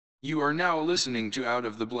You are now listening to Out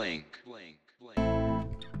of the Blank.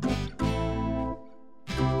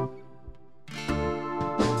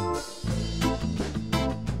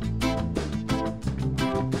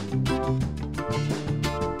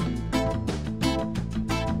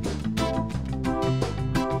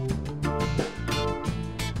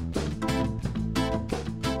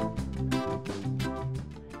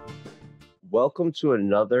 Welcome to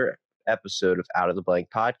another episode of Out of the Blank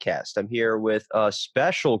podcast. I'm here with a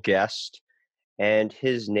special guest, and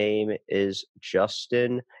his name is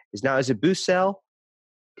Justin. Is it Bussell?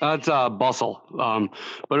 It's Bussell,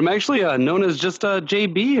 but I'm actually known as just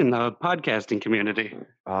JB in the podcasting community.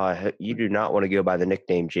 You do not want to go by the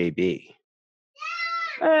nickname JB.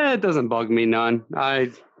 It doesn't bug me none.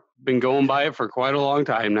 I've been going by it for quite a long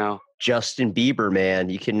time now. Justin Bieber, man.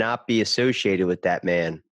 You cannot be associated with that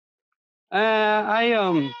man. I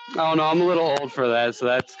don't know. I'm a little old for that, so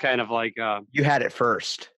that's kind of like You had it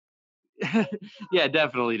first. yeah,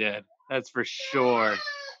 definitely did. That's for sure.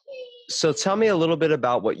 So tell me a little bit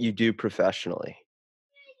about what you do professionally.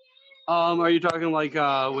 Are you talking like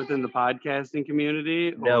within the podcasting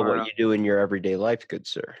community? No, what you do in your everyday life, good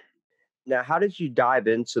sir. Now, how did you dive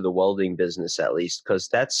into the welding business at least? Because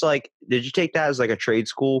that's like, did you take that as like a trade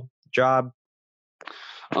school job?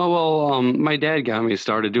 Oh, well, my dad got me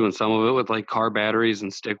started doing some of it with like car batteries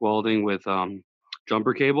and stick welding with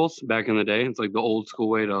jumper cables back in the day. It's like the old school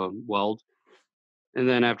way to weld. And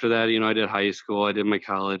then after that, I did high school, I did my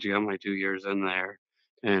college, I got my 2 years in there,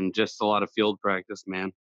 and just a lot of field practice,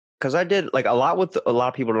 man. Because I did like a lot what a lot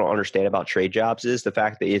of people don't understand about trade jobs is the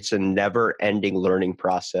fact that it's a never ending learning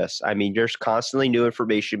process. I mean, there's constantly new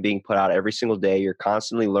information being put out every single day. You're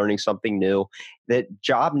constantly learning something new. That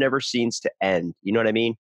job never seems to end. You know what I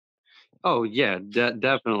mean? Oh yeah,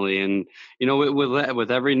 definitely. And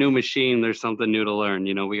with every new machine, there's something new to learn.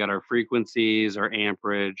 We got our frequencies, our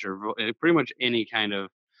amperage, or pretty much any kind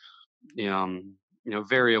of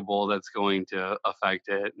variable that's going to affect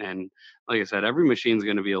it. And like I said, every machine's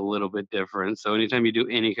going to be a little bit different. So anytime you do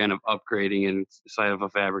any kind of upgrading inside of a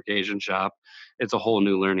fabrication shop, it's a whole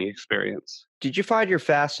new learning experience. Did you find your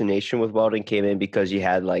fascination with welding came in because you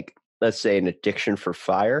had like, let's say, an addiction for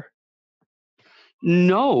fire?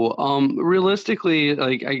 No, realistically,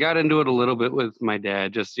 like I got into it a little bit with my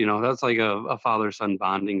dad. Just that's like a father son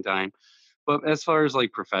bonding time. But as far as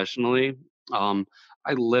like professionally,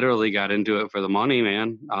 I literally got into it for the money,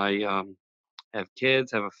 man. I have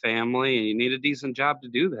kids, have a family, and you need a decent job to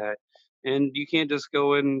do that. And you can't just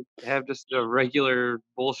go and have just a regular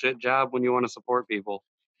bullshit job when you want to support people.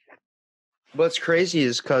 What's crazy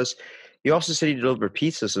is because you also said you deliver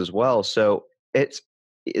pizzas as well. So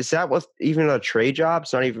is that what even a trade job?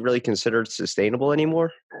 It's not even really considered sustainable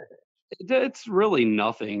anymore. It's really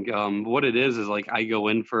nothing. What it is like I go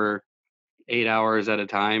in for 8 hours at a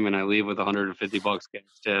time, and I leave with $150 gas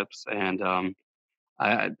tips, and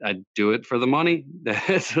I do it for the money.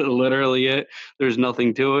 That's literally it. There's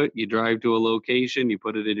nothing to it. You drive to a location, you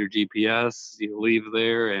put it in your GPS, you leave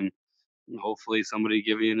there, and hopefully somebody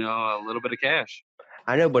give you, a little bit of cash.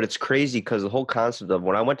 I know, but it's crazy because the whole concept of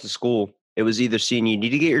when I went to school, it was either seeing you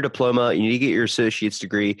need to get your diploma, you need to get your associate's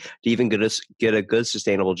degree to even get a good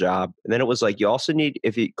sustainable job. And then it was like you also need,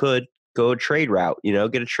 if you could, go a trade route,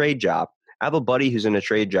 get a trade job. I have a buddy who's in a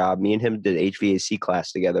trade job. Me and him did HVAC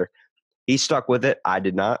class together. He stuck with it. I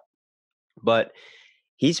did not. But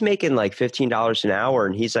he's making like $15 an hour.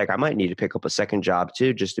 And he's like, I might need to pick up a second job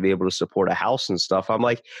too, just to be able to support a house and stuff. I'm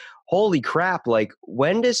like, holy crap. Like,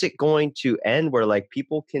 when is it going to end where like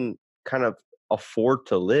people can kind of afford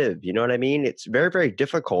to live? You know what I mean? It's very, very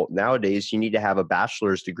difficult nowadays. You need to have a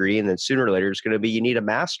bachelor's degree, and then sooner or later it's going to be, you need a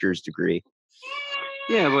master's degree.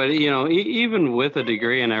 Yeah, but even with a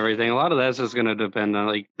degree and everything, a lot of that's just going to depend on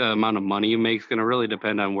like the amount of money you make is going to really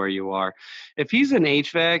depend on where you are. If he's an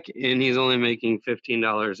HVAC and he's only making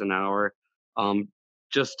 $15 an hour, um,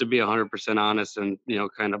 just to be 100% honest and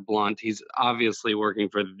kind of blunt, he's obviously working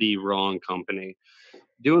for the wrong company.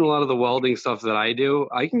 Doing a lot of the welding stuff that I do,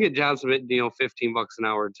 I can get jobs at $15 an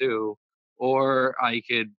hour too, or I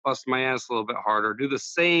could bust my ass a little bit harder, do the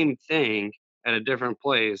same thing at a different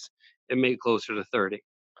place and make closer to 30.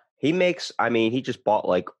 He just bought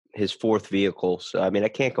like his fourth vehicle. So, I mean, I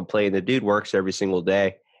can't complain. The dude works every single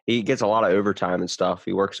day. He gets a lot of overtime and stuff.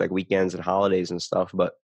 He works like weekends and holidays and stuff.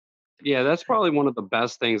 But Yeah, that's probably one of the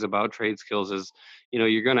best things about trade skills is,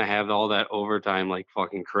 you're gonna have all that overtime like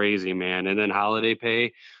fucking crazy, man. And then holiday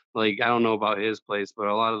pay, like I don't know about his place, but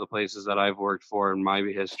a lot of the places that I've worked for in my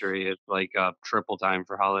history, it's like triple time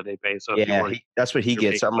for holiday pay. So if you yeah, work, that's what he you're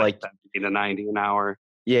gets. making I'm like like, 70 to 90 an hour.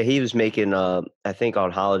 yeah, he was making, I think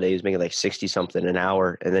on holiday, he was making like 60 something an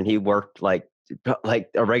hour. And then he worked like like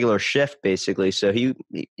a regular shift basically. So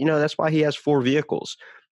that's why he has 4 vehicles.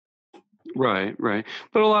 Right, right.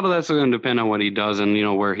 But a lot of that's going to depend on what he does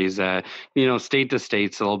and where he's at. State to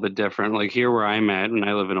state's a little bit different. Like here where I'm at, and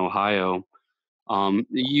I live in Ohio,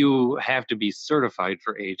 you have to be certified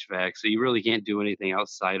for HVAC, so you really can't do anything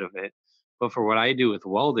outside of it. But for what I do with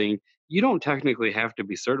welding, you don't technically have to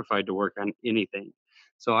be certified to work on anything.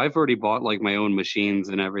 So I've already bought like my own machines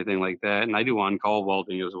and everything like that, and I do on-call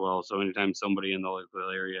welding as well. So anytime somebody in the local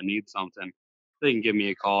area needs something, they can give me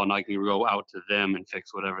a call, and I can go out to them and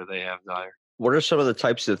fix whatever they have there. What are some of the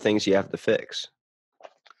types of things you have to fix?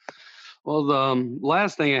 Well, the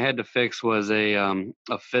last thing I had to fix was a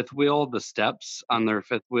fifth wheel. The steps on their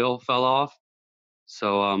fifth wheel fell off.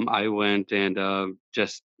 So I went and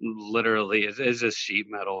just literally it's just sheet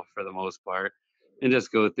metal for the most part, and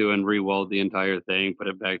just go through and re-weld the entire thing, put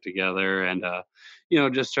it back together, and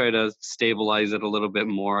just try to stabilize it a little bit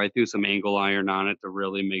more. I threw some angle iron on it to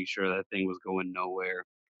really make sure that thing was going nowhere.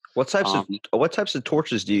 What types of Um, what types of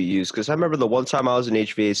torches do you use? Because I remember the one time I was in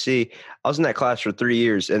HVAC, I was in that class for 3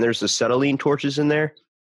 years, and there's acetylene torches in there.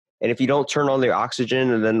 And if you don't turn on the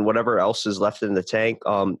oxygen and then whatever else is left in the tank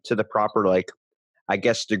to the proper, like, I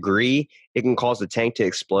guess, degree, it can cause the tank to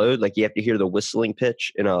explode. Like you have to hear the whistling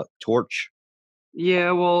pitch in a torch.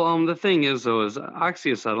 yeah, well, the thing is though, is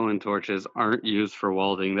oxyacetylene torches aren't used for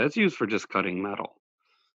welding. That's used for just cutting metal.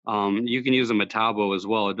 You can use a metabo as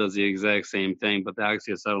well. It does the exact same thing, but the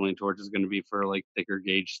oxyacetylene torch is going to be for like thicker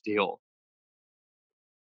gauge steel.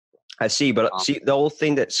 I see, but Um, see, the whole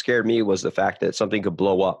thing that scared me was the fact that something could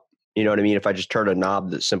blow up. You know what I mean? If I just turn a knob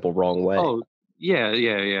the simple wrong way. oh, yeah,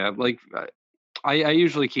 yeah, yeah. Like I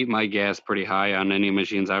usually keep my gas pretty high on any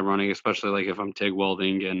machines I'm running, especially like if I'm TIG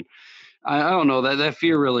welding. And I don't know that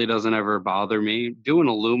fear really doesn't ever bother me. Doing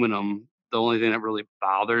aluminum, the only thing that really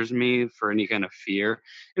bothers me for any kind of fear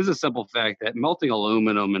is the simple fact that melting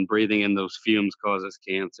aluminum and breathing in those fumes causes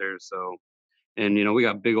cancer. So, and we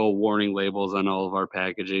got big old warning labels on all of our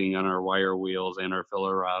packaging, on our wire wheels and our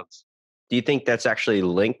filler rods. Do you think that's actually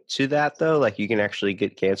linked to that though? Like you can actually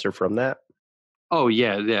get cancer from that? Oh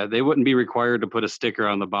yeah, yeah. They wouldn't be required to put a sticker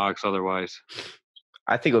on the box otherwise.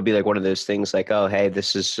 I think it would be like one of those things like, oh, hey,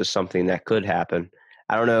 this is just something that could happen.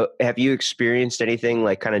 I don't know. Have you experienced anything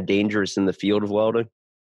like kind of dangerous in the field of welding?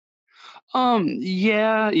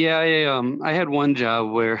 Yeah, yeah. I had one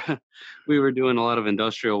job where we were doing a lot of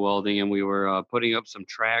industrial welding, and we were putting up some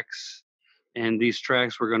tracks, and these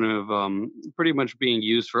tracks were going to pretty much being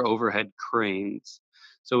used for overhead cranes.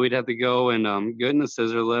 So we'd have to go and get in the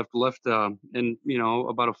scissor lift, in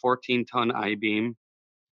about a 14-ton I beam,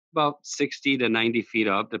 about 60 to 90 feet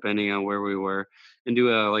up, depending on where we were, and do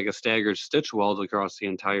a staggered stitch weld across the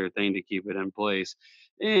entire thing to keep it in place.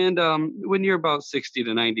 And when you're about 60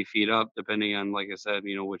 to 90 feet up, depending on, like I said,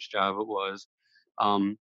 which job it was,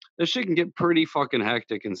 um, this shit can get pretty fucking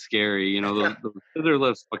hectic and scary. The scissor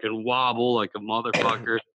lifts fucking wobble like a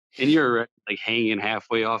motherfucker. And you're like hanging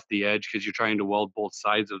halfway off the edge because you're trying to weld both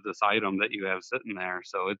sides of this item that you have sitting there.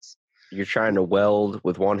 So it's You're trying to weld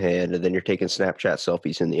with one hand and then you're taking Snapchat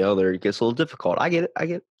selfies in the other. It gets a little difficult. I get it. I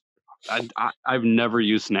get it. I've never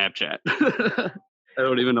used Snapchat. I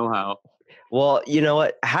don't even know how. Well, you know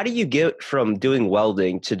what? How do you get from doing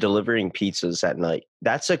welding to delivering pizzas at night?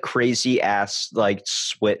 That's a crazy ass like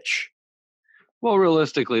switch. Well,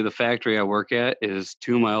 realistically, the factory I work at is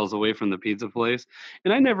 2 miles away from the pizza place,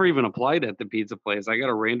 and I never even applied at the pizza place. I got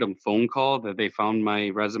a random phone call that they found my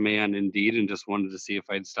resume on Indeed and just wanted to see if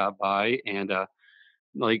I'd stop by. And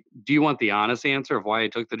like, do you want the honest answer of why I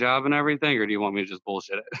took the job and everything, or do you want me to just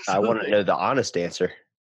bullshit it? I So, want to know the honest answer.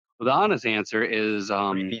 the honest answer is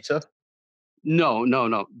Free pizza? no, no,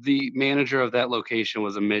 no. The manager of that location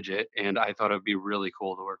was a midget, and I thought it'd be really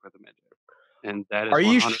cool to work with a midget. And that Are is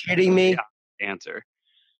you 100% shitting the me? answer.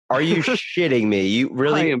 Are you shitting me? You I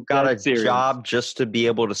really am got a dead serious. job just to be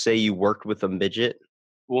able to say you worked with a midget?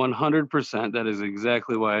 100%. That is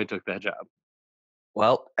exactly why I took that job.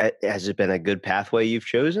 Well, has it been a good pathway you've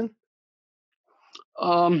chosen?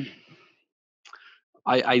 Um,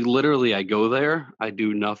 I literally I go there, I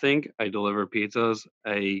do nothing, I deliver pizzas,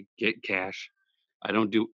 I get cash. I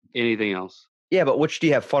don't do anything else. Yeah, but which do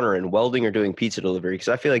you have funner in, welding or doing pizza delivery? Because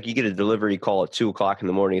I feel like you get a delivery call at 2 o'clock in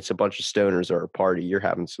the morning. It's a bunch of stoners or a party. You're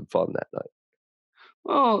having some fun that night.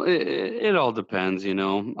 Well, it all depends.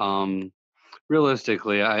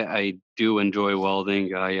 Realistically, I do enjoy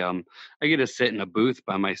welding. I get to sit in a booth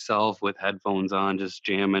by myself with headphones on, just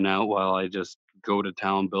jamming out while I just go to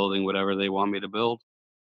town building whatever they want me to build.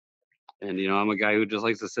 And I'm a guy who just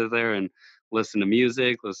likes to sit there and listen to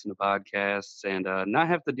music, listen to podcasts, and not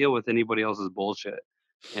have to deal with anybody else's bullshit.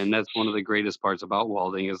 And that's one of the greatest parts about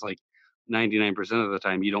welding is like 99% of the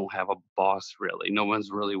time you don't have a boss really. No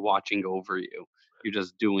one's really watching over you. You're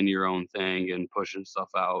just doing your own thing and pushing stuff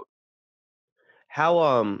out.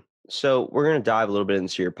 So we're gonna dive a little bit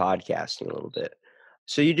into your podcasting a little bit.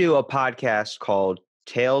 So you do a podcast called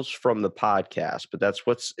Tales from the Podcast, but that's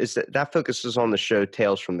what's is that focuses on the show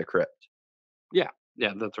Tales from the Crypt. Yeah,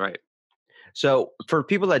 yeah, that's right. So for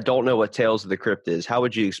people that don't know what Tales of the Crypt is, how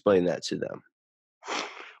would you explain that to them?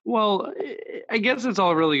 Well, I guess it's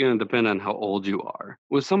all really going to depend on how old you are.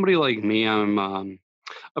 With somebody like me, I'm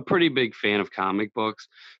a pretty big fan of comic books.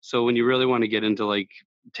 So when you really want to get into like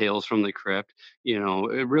Tales from the Crypt,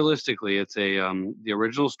 realistically, it's the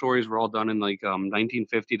original stories were all done in like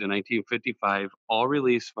 1950 to 1955, all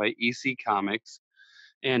released by EC Comics.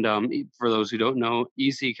 And for those who don't know,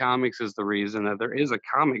 EC Comics is the reason that there is a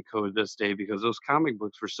comic code this day because those comic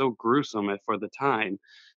books were so gruesome for the time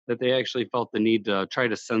that they actually felt the need to try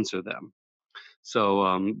to censor them.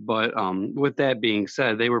 So, with that being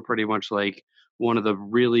said, they were pretty much like one of the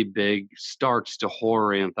really big starts to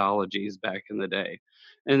horror anthologies back in the day.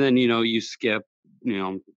 And then, you skip, you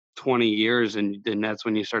know, 20 years and then that's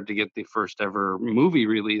when you start to get the first ever movie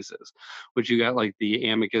releases, which you got like the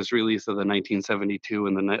Amicus release of the 1972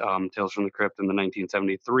 and the Tales from the Crypt in the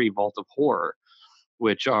 1973 Vault of Horror,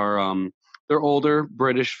 which are they're older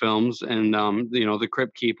British films, and the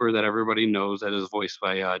Crypt Keeper that everybody knows that is voiced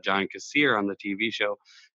by John Cassier on the TV show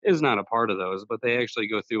is not a part of those, but they actually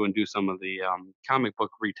go through and do some of the comic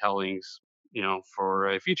book retellings, for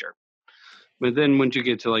a feature. But then once you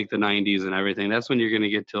get to like the 90s and everything, that's when you're going to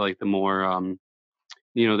get to like the more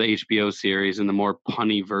the HBO series and the more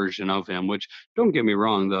punny version of him, which don't get me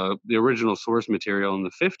wrong, the original source material in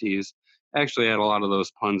the 50s actually had a lot of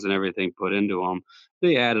those puns and everything put into them.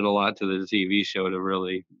 They added a lot to the TV show to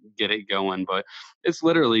really get it going, but it's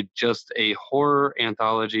literally just a horror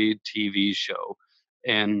anthology TV show.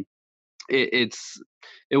 And it's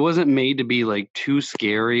it wasn't made to be like too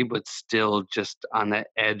scary, but still just on that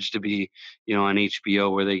edge to be, on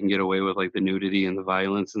HBO where they can get away with like the nudity and the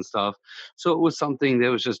violence and stuff. So it was something that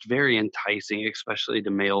was just very enticing, especially to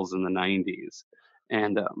males in the 90s.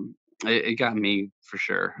 And it got me for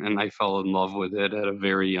sure. And I fell in love with it at a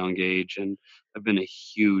very young age. And I've been a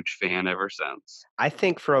huge fan ever since. I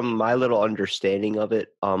think from my little understanding of it,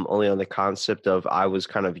 only on the concept of I was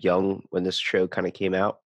kind of young when this show kind of came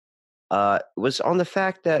out, was on the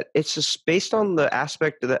fact that it's just based on the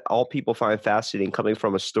aspect that all people find fascinating coming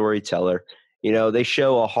from a storyteller. They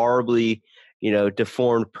show a horribly,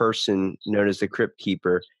 deformed person known as the Crypt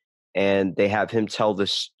Keeper, and they have him tell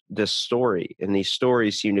this story. And these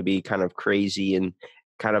stories seem to be kind of crazy and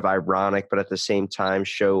kind of ironic, but at the same time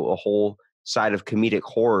show a whole side of comedic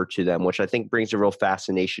horror to them, which I think brings a real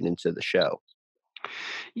fascination into the show.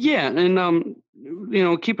 Yeah, and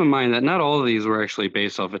keep in mind that not all of these were actually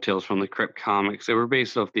based off of Tales from the Crypt comics. They were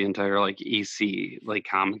based off the entire like EC like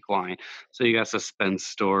comic line. So you got suspense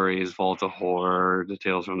stories, Vault of Horror, the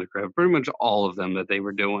Tales from the Crypt, pretty much all of them that they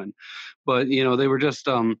were doing. But they were just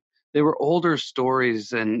they were older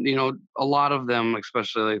stories, and a lot of them,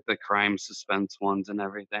 especially like the crime suspense ones and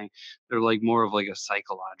everything, they're like more of like a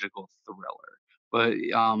psychological thriller. But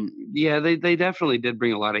yeah, they definitely did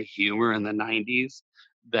bring a lot of humor in the 90s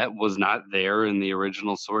that was not there in the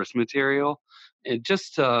original source material. And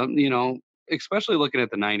just especially looking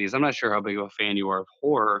at the 90s, I'm not sure how big of a fan you are of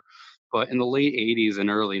horror, but in the late 80s and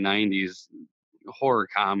early 90s, horror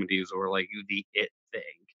comedies were like the it thing.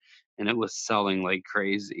 And it was selling like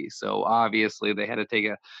crazy. So obviously they had to take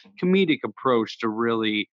a comedic approach to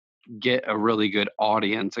really get a really good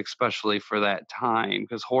audience, especially for that time,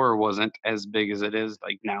 because horror wasn't as big as it is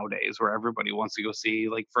like nowadays, where everybody wants to go see,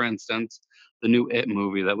 like for instance, the new It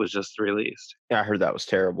movie that was just released. Yeah, I heard that was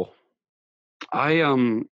terrible. I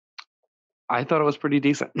I thought it was pretty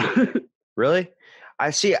decent. Really?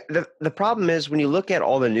 I see. The problem is when you look at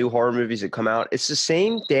all the new horror movies that come out, it's the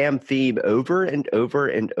same damn theme over and over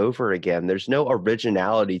and over again. There's no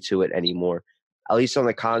originality to it anymore. At least on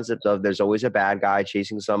the concept of there's always a bad guy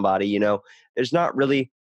chasing somebody, there's not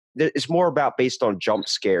really it's more about based on jump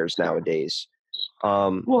scares nowadays.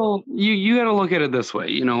 Well, you got to look at it this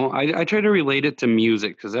way. I try to relate it to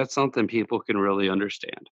music because that's something people can really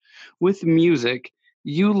understand. With music,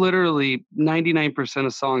 you literally 99%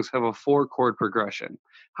 of songs have a four chord progression.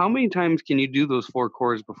 How many times can you do those four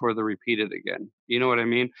chords before they're repeated again? You know what I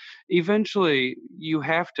mean? Eventually, you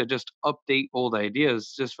have to just update old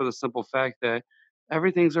ideas just for the simple fact that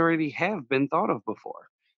everything's already have been thought of before.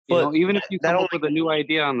 But Even if you that come only up with a new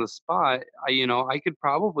idea on the spot, I could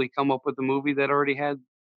probably come up with a movie that already had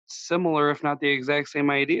similar, if not the exact same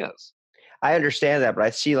ideas. I understand that, but I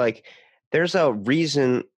see like There's a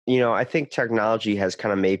reason, I think technology has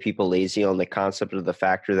kind of made people lazy on the concept of the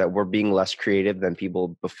factor that we're being less creative than people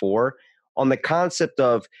before. On the concept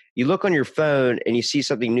of you look on your phone and you see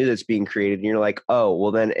something new that's being created, and you're like, oh,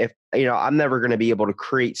 well, then if, I'm never going to be able to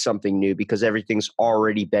create something new because everything's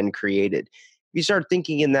already been created. If you start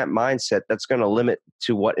thinking in that mindset, that's going to limit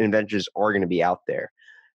to what inventions are going to be out there.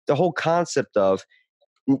 The whole concept of,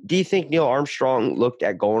 do you think Neil Armstrong looked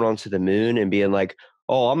at going onto the moon and being like,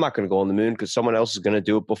 "Oh, I'm not going to go on the moon because someone else is going to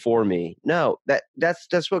do it before me"? No,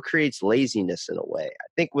 that's what creates laziness in a way. I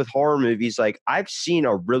think with horror movies, like I've seen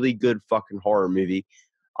a really good fucking horror movie,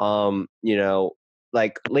 um, you know,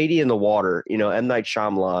 like Lady in the Water, M. Night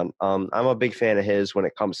Shyamalan. I'm a big fan of his when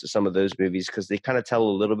it comes to some of those movies because they kind of tell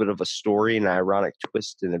a little bit of a story and ironic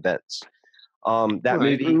twist in events. That Right.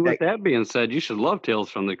 movie, And with that being said, you should love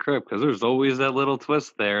Tales from the Crypt because there's always that little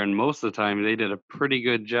twist there, and most of the time they did a pretty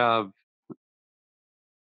good job.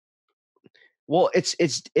 well,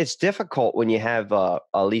 it's difficult when you have at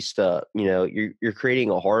least you're creating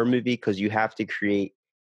a horror movie because you have to create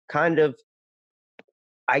kind of,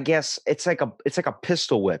 I guess it's like a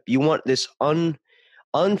pistol whip. You want this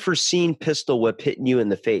unforeseen pistol whip hitting you in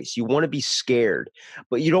the face. You want to be scared,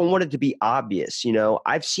 but you don't want it to be obvious.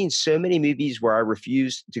 I've seen so many movies where I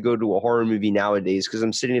refuse to go to a horror movie nowadays because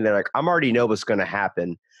I'm sitting there like I'm already know what's going to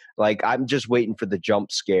happen. Like I'm just waiting for the jump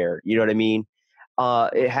scare. You know what I mean?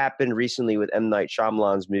 It happened recently with M. Night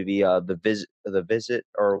Shyamalan's movie, the visit,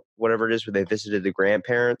 or whatever it is, where they visited the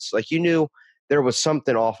grandparents. Like you knew there was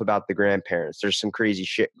something off about the grandparents. There's some crazy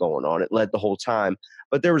shit going on. It led the whole time,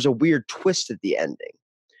 but there was a weird twist at the ending.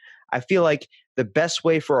 I feel like the best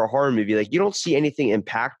way for a horror movie, like you don't see anything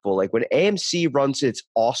impactful. Like when AMC runs its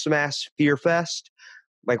awesome ass Fear Fest,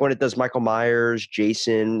 like when it does Michael Myers,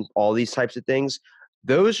 Jason, all these types of things,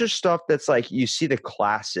 those are stuff that's like you see the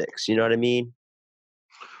classics. You know what I mean?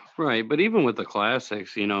 Right. But even with the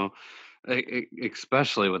classics,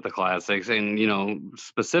 especially with the classics, and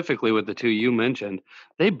specifically with the two you mentioned,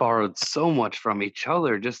 they borrowed so much from each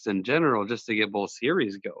other just in general, just to get both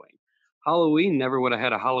series going. Halloween never would have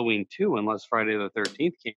had a Halloween 2 unless Friday the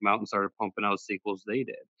 13th came out and started pumping out sequels they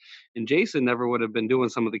did. And Jason never would have been doing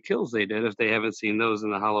some of the kills they did if they haven't seen those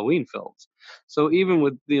in the Halloween films. So even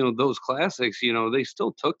with those classics, they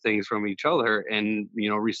still took things from each other and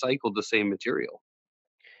recycled the same material.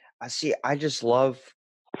 I see. I just love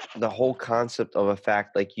the whole concept of a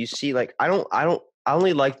fact. Like you see, like I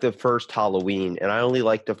only like the first Halloween and I only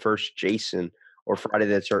like the first Jason or Friday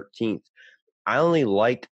the 13th. I only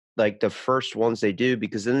like the first ones they do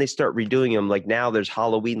because then they start redoing them. Like now there's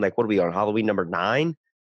Halloween. Like what are we on Halloween number 9?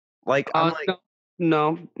 Like I'm like, No,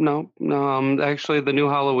 no, no, no. Actually, the new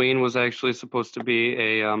Halloween was actually supposed to be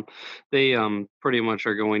a. They pretty much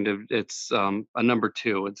are going to. It's a number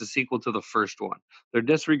 2. It's a sequel to the first one. They're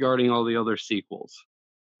disregarding all the other sequels.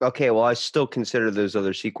 okay, well I still consider those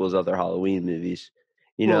other sequels other Halloween movies.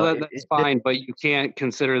 You Well, know, that's fine, but you can't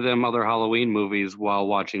consider them other Halloween movies while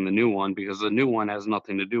watching the new one because the new one has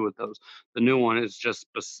nothing to do with those. The new one is just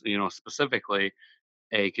specifically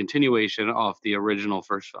a continuation of the original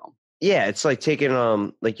first film. yeah, it's like taking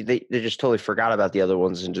like they just totally forgot about the other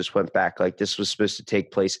ones and just went back like this was supposed to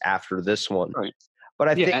take place after this one. Right. But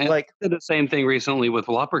I Yeah, think and like they did the same thing recently with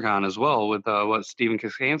Leprechaun as well, with, what Stephen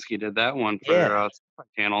Kaczynski did that one for, yeah, Sci-Fi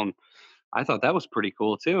Channel, and I thought that was pretty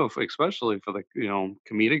cool too, especially for the,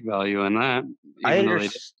 comedic value in that, I even though they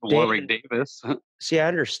did Warwick understand. Davis. See, I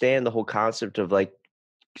understand the whole concept of like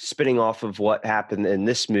spinning off of what happened in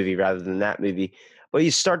this movie rather than that movie. But you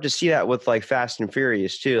start to see that with like Fast and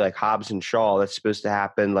Furious too, like Hobbs and Shaw. That's supposed to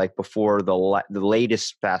happen like before the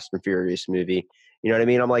latest Fast and Furious movie. You know what I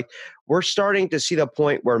mean? I'm like, we're starting to see the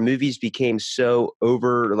point where movies became so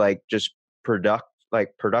over like just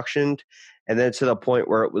production, and then to the point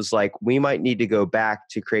where it was like we might need to go back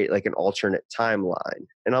to create like an alternate timeline.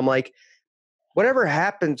 And I'm like, whatever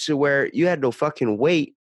happened to where you had to fucking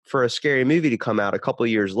wait for a scary movie to come out a couple of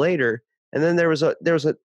years later, and then there was like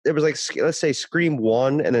let's say Scream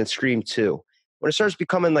 1 and then Scream 2. When it starts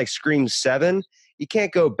becoming like Scream 7, you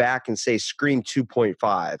can't go back and say Scream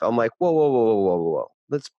 2.5. I'm like, whoa, whoa, whoa, whoa, whoa, whoa.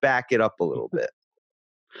 Let's back it up a little bit.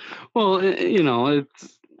 Well,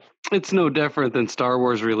 it's no different than Star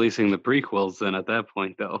Wars releasing the prequels then at that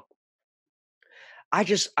point, though. I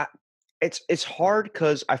just I, it's hard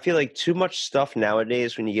because I feel like too much stuff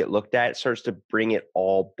nowadays when you get looked at, it starts to bring it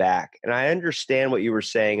all back. And I understand what you were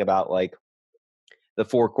saying about like the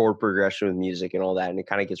 4 chord progression with music and all that, and it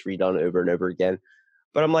kind of gets redone over and over again.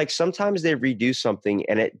 But I'm like, sometimes they redo something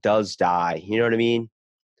and it does die. You know what I mean?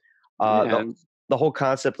 The Yeah, the whole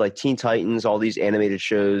concept, like Teen Titans, all these animated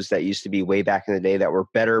shows that used to be way back in the day that were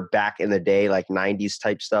better back in the day, like 90s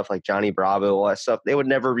type stuff, like Johnny Bravo, all that stuff. They would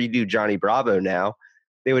never redo Johnny Bravo now.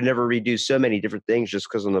 They would never redo so many different things just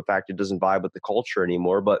because of the fact it doesn't vibe with the culture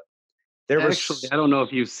anymore. But there Actually, was I don't know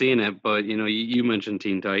if you've seen it, but you mentioned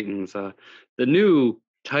Teen Titans. The new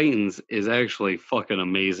Titans is actually fucking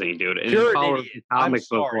amazing, dude. And it you're an follows idiot. the I'm comic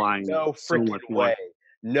book sorry. line No so freaking much more. way.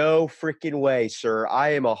 No freaking way, sir. I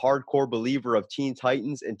am a hardcore believer of Teen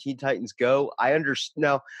Titans and Teen Titans Go. I understand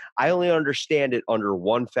now. I only understand it under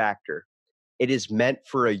one factor. It is meant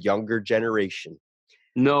for a younger generation.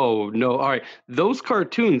 No, no. All right. Those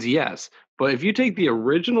cartoons, yes. But if you take the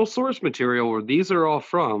original source material where these are all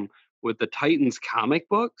from with the Titans comic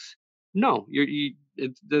books, no,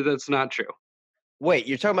 that's not true. Wait,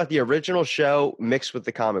 you're talking about the original show mixed with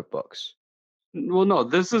the comic books? Well, no,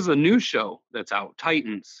 this is a new show that's out,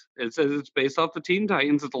 Titans. It says it's based off the Teen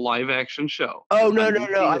Titans. It's a live action show Oh no, on no,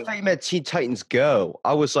 no! I DC. thought you meant Teen Titans Go.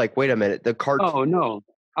 I was like, wait a minute, the cartoon. Oh no,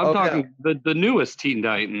 I'm Oh no, talking the newest Teen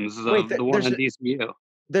Titans, wait, the one on DCU.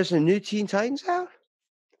 there's a new Teen Titans out.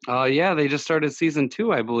 Yeah, they just started season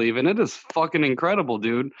 2, I believe, and it is fucking incredible,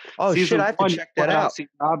 dude. Oh shit, I Season have to 1, check that flat out out. see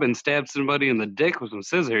Robin stab somebody in the dick with some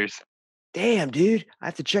scissors. Damn, dude, I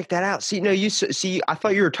have to check that out. See, no, see. I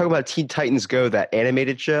thought you were talking about Teen Titans Go, that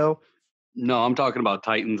animated show. No, I'm talking about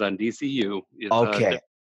Titans on DCU. It's Okay, a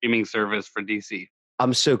streaming service for DC.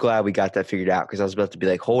 I'm so glad we got that figured out because I was about to be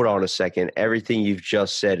like, hold on a second. Everything you've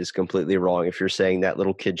just said is completely wrong if you're saying that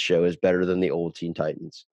little kid show is better than the old Teen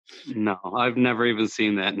Titans. No, I've never even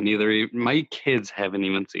seen that. My kids haven't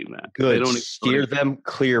even seen that. They Good. don't even know what Steer it is. them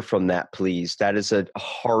clear from that, please. That is a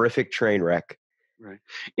horrific train wreck. Right.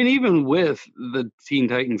 And even with the Teen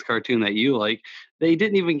Titans cartoon that you like, they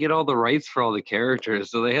didn't even get all the rights for all the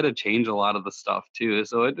characters, so they had to change a lot of the stuff too.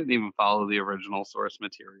 So it didn't even follow the original source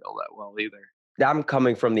material that well either. I'm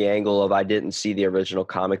coming from the angle of I didn't see the original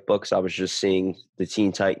comic books. I was just seeing the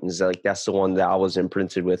Teen Titans. Like that's the one that I was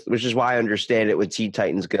imprinted with, which is why I understand it with Teen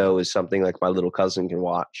Titans Go is something like my little cousin can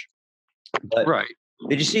watch. But Right.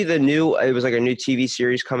 did you see the new? It was like a new TV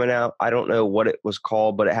series coming out. I don't know what it was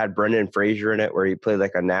called, but it had Brendan Fraser in it, where he played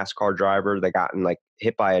like a NASCAR driver that got like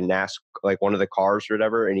hit by a like one of the cars or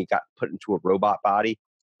whatever, and he got put into a robot body.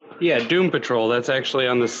 Yeah, Doom Patrol. That's actually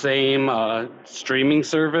on the same streaming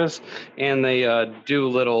service, and they do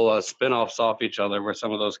little spin-offs off each other where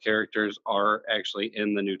some of those characters are actually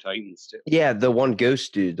in the new Titans too. Yeah, the one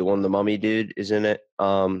ghost dude, the mummy dude, is in it.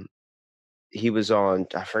 He was on.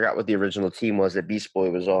 I forgot what the original team was that Beast Boy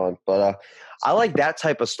was on, but I like that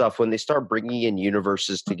type of stuff when they start bringing in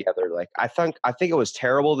universes together. Like I think it was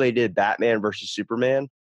terrible they did Batman versus Superman.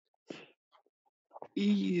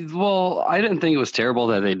 Well, I didn't think it was terrible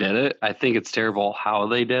that they did it. I think it's terrible how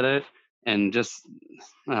they did it, and just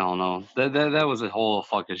I don't know. That was a whole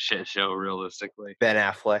fucking shit show, realistically. Ben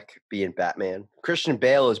Affleck being Batman. Christian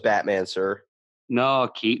Bale is Batman, sir. No,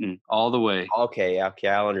 Keaton, all the way. Okay,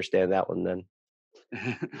 I'll understand that one then.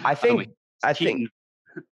 I mean,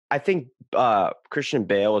 think Christian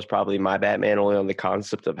Bale was probably my Batman only on the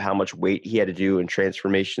concept of how much weight he had to do in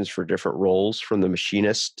transformations for different roles, from the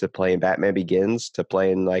machinist to playing Batman Begins to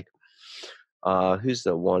playing like who's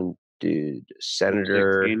the one dude,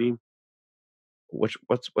 Senator? What's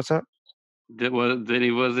that?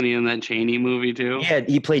 Wasn't he in that Cheney movie too? Yeah,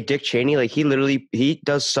 he played Dick Cheney. Like he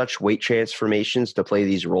does such weight transformations to play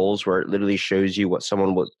these roles where it literally shows you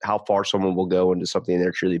how far someone will go into something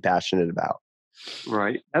they're truly passionate about.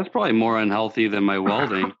 Right. That's probably more unhealthy than my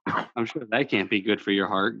welding. I'm sure that can't be good for your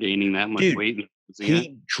heart, gaining that much weight.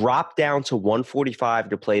 He dropped down to 145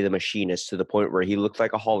 to play the machinist to the point where he looked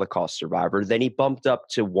like a Holocaust survivor. Then he bumped up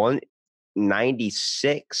to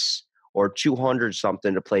 196 or 200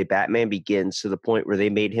 something to play Batman Begins, to the point where they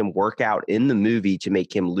made him work out in the movie to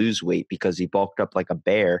make him lose weight because he bulked up like a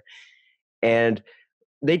bear. And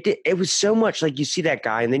it was so much like you see that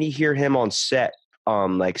guy and then you hear him on set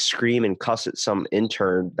like scream and cuss at some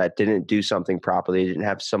intern that didn't do something properly, didn't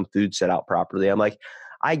have some food set out properly. I'm like,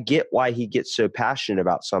 I get why he gets so passionate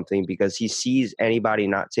about something, because he sees anybody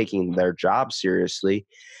not taking their job seriously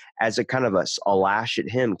as a kind of a lash at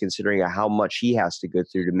him, considering how much he has to go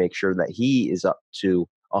through to make sure that he is up to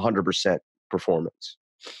 100% performance.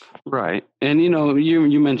 Right. And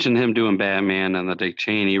you mentioned him doing Batman and the Dick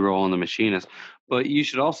Cheney role in The Machinist, but you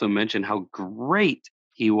should also mention how great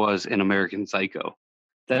he was in American Psycho.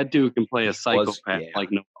 That dude can play a psychopath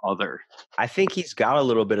like no other. I think he's got a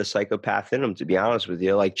little bit of psychopath in him, to be honest with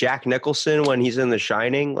you. Like Jack Nicholson when he's in The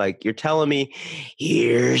Shining, like you're telling me,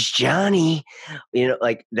 here's Johnny.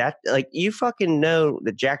 Like that, like you fucking know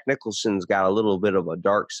that Jack Nicholson's got a little bit of a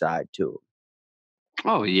dark side to him.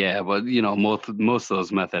 Oh yeah, but most of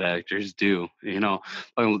those method actors do.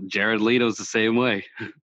 Jared Leto's the same way.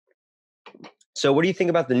 So, what do you think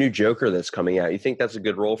about the new Joker that's coming out? You think that's a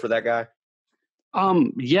good role for that guy?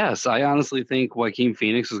 Yes, I honestly think Joaquin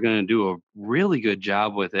Phoenix is going to do a really good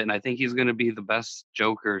job with it, and I think he's going to be the best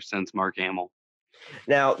Joker since Mark Hamill.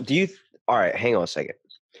 Now, all right, hang on a second.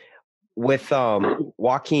 With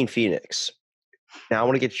Joaquin Phoenix, now I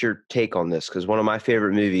want to get your take on this because one of my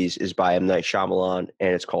favorite movies is by M. Night Shyamalan,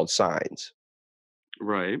 and it's called Signs.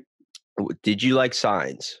 Right. Did you like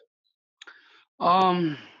Signs?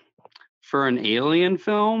 Um, for an alien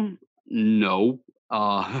film, no,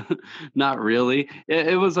 uh, not really.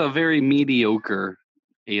 It was a very mediocre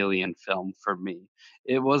alien film for me.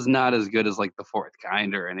 It was not as good as like The Fourth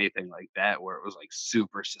Kind or anything like that, where it was like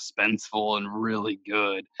super suspenseful and really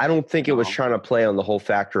good. I don't think it was Um, trying to play on the whole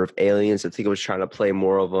factor of aliens. I think it was trying to play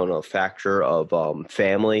more of on a factor of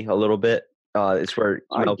family a little bit. It's where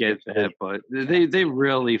I get that, but they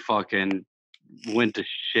really fucking went to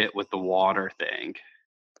shit with the water thing.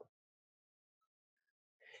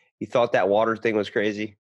 you thought that water thing was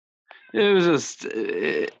crazy. It was just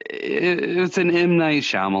it's an M Night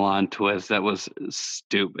Shyamalan twist that was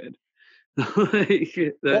stupid. Like,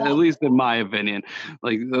 at Well, least in my opinion,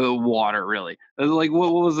 like the water really. Like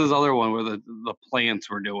what was this other one where the plants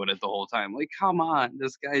were doing it the whole time? Like, come on,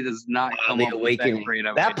 this guy does not come the up with that awakening. great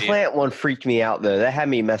of That idea. plant one freaked me out though. That had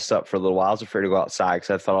me messed up for a little while. I was afraid to go outside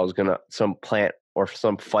because I thought I was gonna some plant or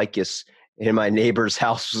some ficus in my neighbor's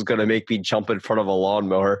house was gonna make me jump in front of a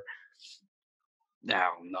lawnmower.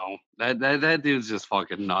 No, that dude's just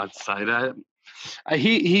fucking nuts.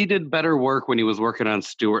 He did better work when he was working on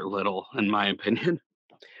Stuart Little, in my opinion.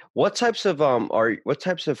 What types of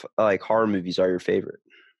like horror movies are your favorite?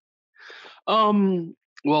 Um,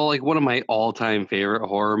 well, like one of my all-time favorite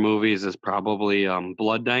horror movies is probably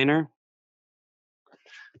Blood Diner.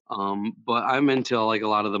 But I'm into like a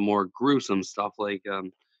lot of the more gruesome stuff, like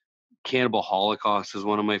Cannibal Holocaust is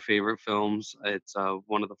one of my favorite films. It's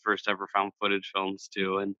one of the first ever found footage films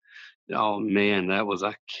too, and oh man, that was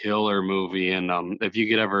a killer movie. And if you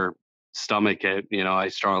could ever stomach it, I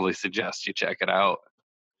strongly suggest you check it out.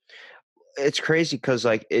 It's crazy because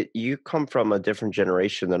you come from a different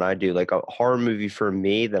generation than I do. Like a horror movie for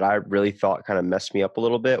me that I really thought kind of messed me up a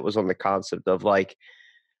little bit was on the concept of like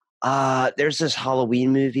there's this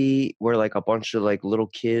Halloween movie where like a bunch of like little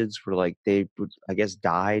kids were like I guess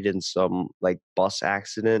died in some like bus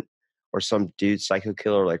accident or some dude psycho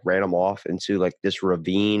killer like ran them off into like this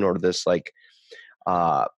ravine or this like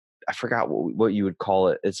uh I forgot what you would call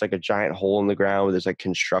it. It's like a giant hole in the ground where there's like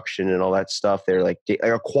construction and all that stuff. They're like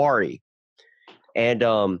a quarry. And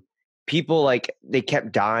people like they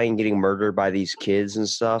kept dying, getting murdered by these kids and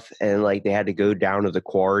stuff, and like they had to go down to the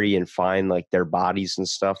quarry and find like their bodies and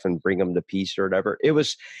stuff and bring them to peace or whatever. It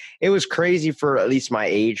was crazy for at least my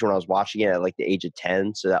age when I was watching it at like the age of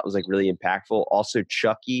 10. So that was like really impactful. Also,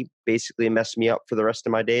 Chucky basically messed me up for the rest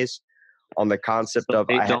of my days on the concept So of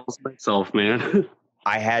hate dolls myself, man.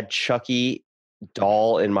 I had Chucky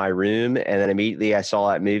doll in my room, and then immediately I saw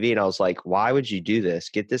that movie and I was like, why would you do this?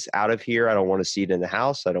 Get this out of here. I don't want to see it in the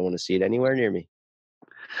house. I don't want to see it anywhere near me.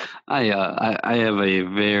 I have a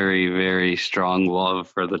very very strong love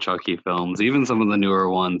for the Chucky films, even some of the newer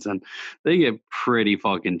ones, and they get pretty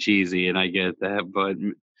fucking cheesy, and I get that, but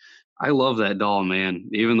I love that doll, man.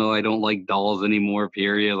 Even though I don't like dolls anymore,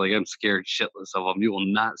 period. Like I'm scared shitless of them. You will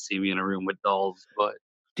not see me in a room with dolls, but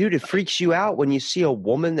Dude, it freaks you out when you see a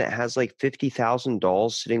woman that has like 50,000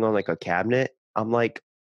 dolls sitting on like a cabinet. I'm like,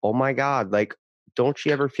 oh my God. Like, don't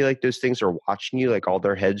you ever feel like those things are watching you? Like all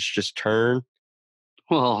their heads just turn?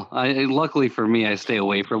 well, I luckily for me, I stay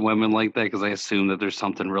away from women like that because I assume that there's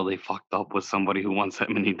something really fucked up with somebody who wants that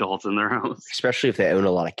many dolls in their house. Especially if they own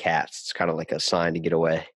a lot of cats. It's kind of like a sign to get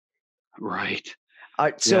away. Right.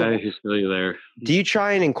 Yeah, So I just feel you there. do you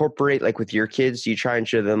try and incorporate like with your kids? Do you try and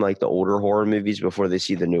show them like the older horror movies before they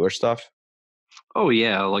see the newer stuff? Oh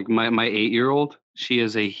yeah, like my 8-year-old, she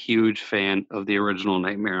is a huge fan of the original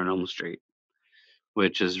Nightmare on Elm Street,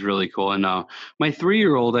 which is really cool. And my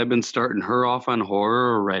 3-year-old, I've been starting her off on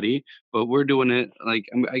horror already, but we're doing it like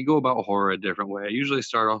I go about horror a different way. I usually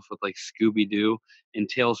start off with like Scooby Doo and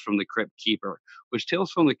Tales from the Crypt Keeper, which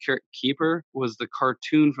Tales from the Crypt Keeper was the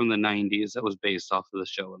cartoon from the 90s that was based off of the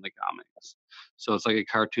show in the comics. So it's like a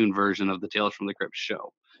cartoon version of the Tales from the Crypt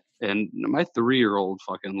show. And my 3-year-old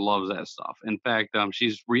fucking loves that stuff. In fact,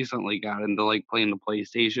 she's recently got into like playing the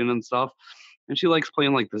PlayStation and stuff, and she likes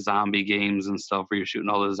playing like the zombie games and stuff where you're shooting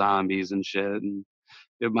all the zombies and shit. And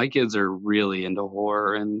yeah, my kids are really into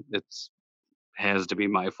horror, and it's has to be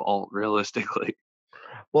my fault, realistically.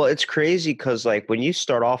 Well, it's crazy because like when you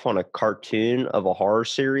start off on a cartoon of a horror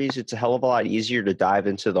series, it's a hell of a lot easier to dive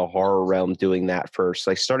into the horror realm doing that first.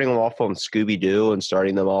 Like starting them off on Scooby Doo and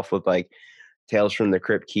starting them off with like Tales from the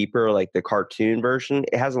Crypt Keeper, like the cartoon version,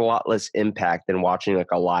 it has a lot less impact than watching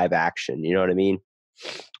like a live action. You know what I mean?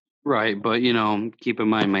 Right, but keep in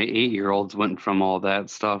mind my 8-year-olds went from all that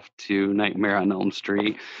stuff to Nightmare on Elm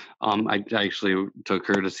Street. I actually took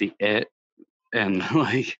her to see it, and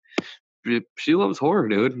like she loves horror,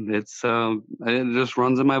 dude. It just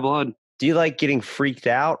runs in my blood. Do you like getting freaked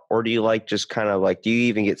out or do you like just kind of like, do you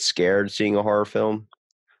even get scared seeing a horror film?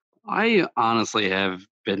 I honestly have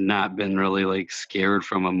not been really like scared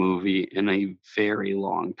from a movie in a very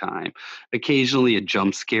long time. Occasionally a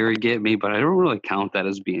jump scare would get me, but I don't really count that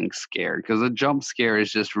as being scared because a jump scare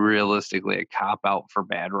is just realistically a cop out for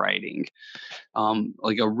bad writing.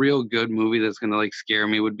 Like a real good movie that's gonna like scare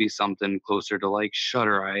me would be something closer to like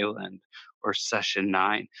Shutter Island or Session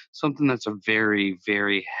 9, something that's a very,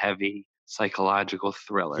 very heavy psychological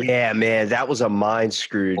thriller. Yeah, man, that was a mind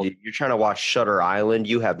screw, dude. You're trying to watch Shutter Island,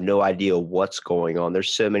 you have no idea what's going on.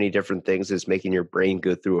 There's so many different things that's making your brain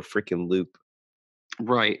go through a freaking loop.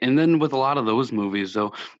 Right. And then with a lot of those movies,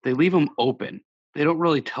 though, they leave them open. They don't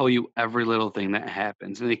really tell you every little thing that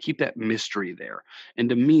happens, and they keep that mystery there. And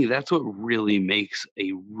to me, that's what really makes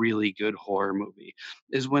a really good horror movie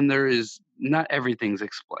is when there is not everything's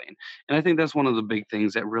explained. And I think that's one of the big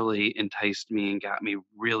things that really enticed me and got me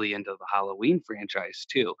really into the Halloween franchise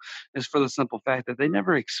too, is for the simple fact that they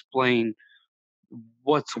never explain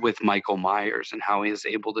what's with Michael Myers and how he is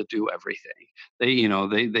able to do everything.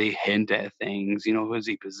 They hint at things, is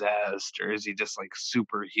he possessed or is he just like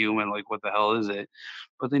superhuman? Like what the hell is it?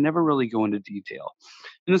 But they never really go into detail.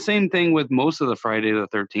 And the same thing with most of the Friday the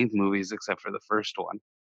 13th movies, except for the first one.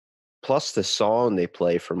 Plus the song they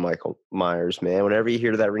play from Michael Myers, man. Whenever you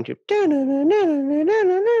hear that ring,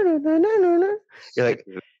 you're like,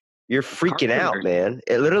 you're freaking out, Carpenter. man.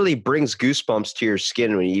 It literally brings goosebumps to your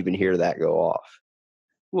skin when you even hear that go off.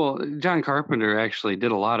 Well, John Carpenter actually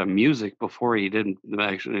did a lot of music before he did the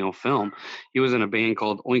actual film. He was in a band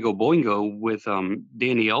called Oingo Boingo with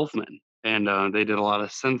Danny Elfman, and they did a lot of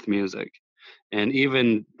synth music. And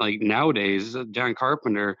even like nowadays, John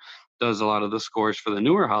Carpenter does a lot of the scores for the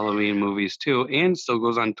newer Halloween movies too, and still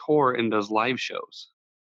goes on tour and does live shows.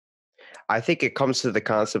 I think it comes to the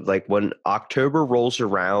concept like when October rolls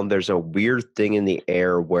around, there's a weird thing in the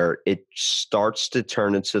air where it starts to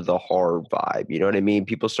turn into the horror vibe. You know what I mean?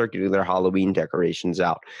 People start getting their Halloween decorations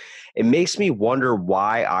out. It makes me wonder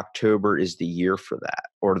why October is the year for that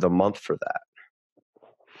or the month for that.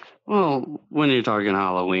 Well, when you're talking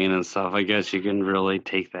Halloween and stuff, I guess you can really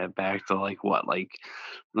take that back to like what, like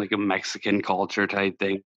a Mexican culture type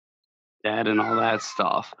thing, that and all that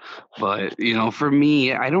stuff. But for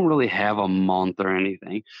me, I don't really have a month or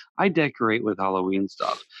anything. I decorate with Halloween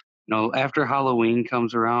stuff. After Halloween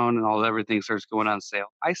comes around and everything starts going on sale,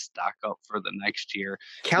 I stock up for the next year.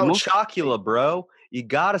 And Count most Chocula, bro. You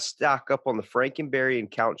got to stock up on the Frankenberry and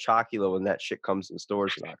Count Chocula when that shit comes in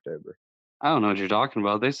stores in October. I don't know what you're talking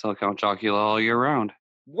about. They sell Count Chocula all year round.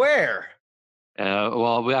 Where?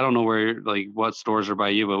 Well, I don't know where, like, what stores are by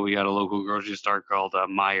you, but we got a local grocery store called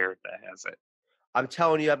Meyer that has it. I'm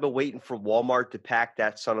telling you, I've been waiting for Walmart to pack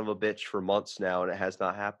that son of a bitch for months now, and it has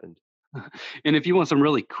not happened. And if you want some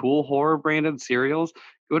really cool horror branded cereals,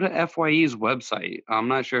 go to FYE's website. I'm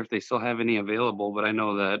not sure if they still have any available, but I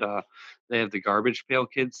know that they have the Garbage Pail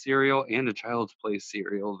Kids cereal and a Child's Play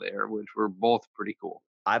cereal there, which were both pretty cool.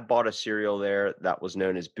 I bought a cereal there that was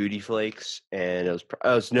known as Booty Flakes, and it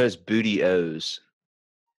was known as Booty O's.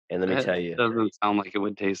 And let me That tell you, doesn't sound like it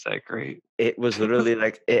would taste that great. it was literally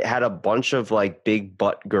like it had a bunch of like big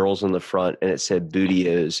butt girls on the front, and it said Booty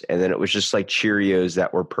O's, and then it was just like Cheerios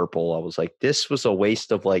that were purple. I was like, this was a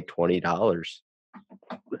waste of like $20.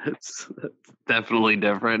 That's definitely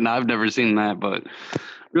different. And I've never seen that, but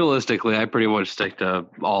realistically, I pretty much stick to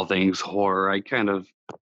all things horror.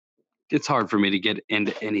 It's hard for me to get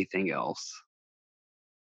into anything else.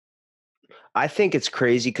 I think it's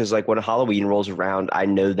crazy because like when Halloween rolls around, I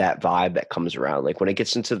know that vibe that comes around. Like when it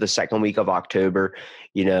gets into the second week of October,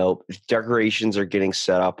 decorations are getting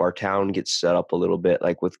set up. Our town gets set up a little bit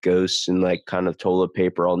like with ghosts and like kind of toilet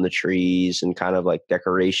paper on the trees and kind of like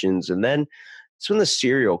decorations. And then it's when the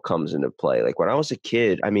cereal comes into play. Like when I was a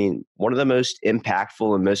kid, I mean, one of the most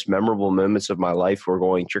impactful and most memorable moments of my life were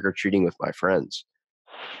going trick or treating with my friends.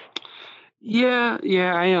 Yeah.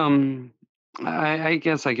 I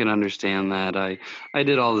guess I can understand that. I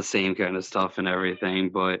did all the same kind of stuff and everything,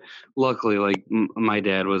 but luckily, like my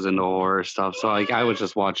dad was into horror stuff, so like I was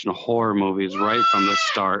just watching horror movies right from the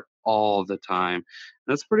start all the time.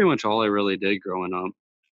 That's pretty much all I really did growing up.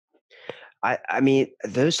 I mean,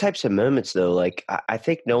 those types of moments though, like I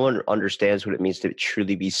think no one understands what it means to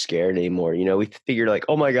truly be scared anymore. You know, we figure like,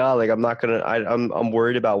 oh my God, like I'm not gonna I'm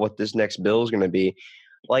worried about what this next bill is gonna be.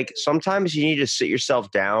 Like sometimes you need to sit yourself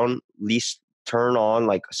down, at least turn on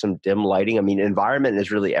like some dim lighting. I mean, environment is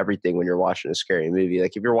really everything when you're watching a scary movie.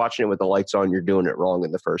 Like if you're watching it with the lights on, you're doing it wrong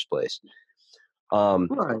in the first place. Um,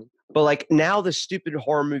 Right. but like now the stupid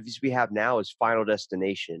horror movies we have now is Final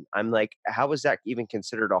Destination. I'm like, how is that even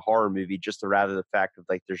considered a horror movie? Just the rather the fact of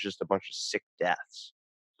like there's just a bunch of sick deaths.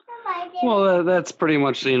 Well, that's pretty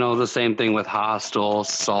much, the same thing with Hostel,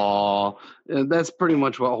 Saw. That's pretty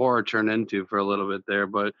much what horror turned into for a little bit there.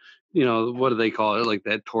 But, what do they call it? Like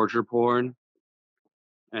that torture porn.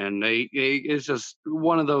 And it's just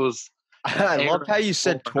one of those I love eras how you of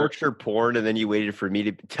said horror. torture porn and then you waited for me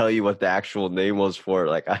to tell you what the actual name was for it.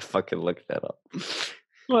 Like I fucking looked that up.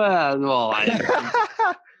 Well,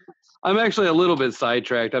 I'm actually a little bit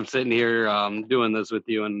sidetracked. I'm sitting here doing this with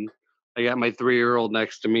you, and I got my 3-year-old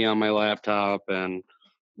next to me on my laptop, and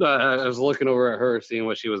I was looking over at her, seeing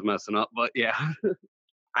what she was messing up. But yeah.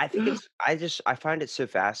 I think it's I find it so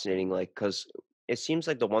fascinating, like, because it seems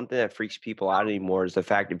like the one thing that freaks people out anymore is the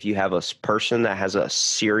fact if you have a person that has a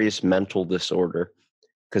serious mental disorder,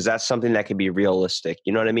 because that's something that can be realistic.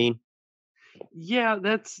 You know what I mean? Yeah,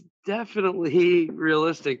 that's definitely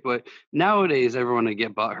realistic, but nowadays everyone would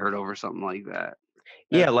get butthurt over something like that.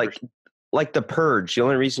 Yeah, That's for like the purge. The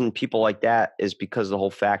only reason people like that is because the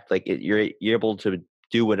whole fact, like, you're able to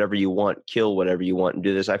do whatever you want, kill whatever you want, and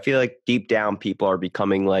do this. I feel like deep down, people are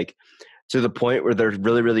becoming like to the point where they're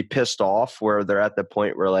really, really pissed off, where they're at the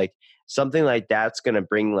point where like something like that's going to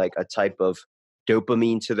bring like a type of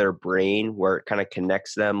dopamine to their brain where it kind of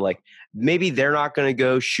connects them. Like maybe they're not going to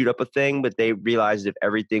go shoot up a thing, but they realized if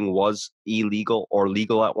everything was illegal or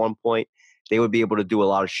legal at one point, they would be able to do a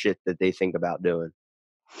lot of shit that they think about doing.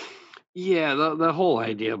 Yeah, the whole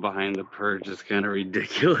idea behind the purge is kind of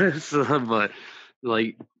ridiculous, but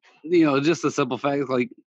like, just the simple fact,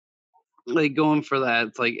 like going for that,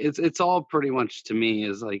 it's all pretty much to me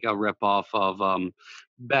is like a rip off of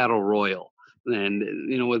Battle Royal.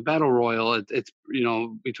 And with Battle Royal, it's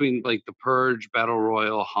between like the Purge, Battle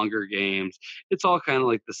Royal, Hunger Games, it's all kind of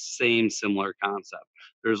like the same similar concept.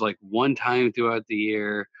 There's like one time throughout the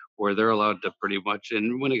year where they're allowed to pretty much,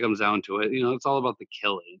 and when it comes down to it, it's all about the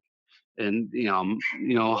killing. And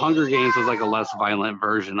Hunger Games was like a less violent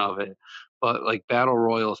version of it, but like Battle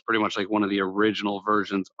Royale is pretty much like one of the original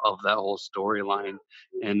versions of that whole storyline.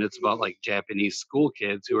 And it's about like Japanese school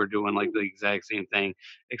kids who are doing like the exact same thing,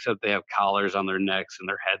 except they have collars on their necks and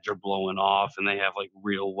their heads are blowing off and they have like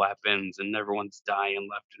real weapons and everyone's dying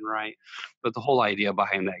left and right. But the whole idea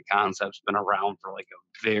behind that concept's been around for like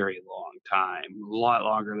a very long time, a lot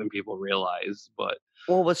longer than people realize. But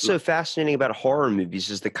Well, what's so fascinating about horror movies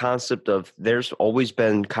is the concept of there's always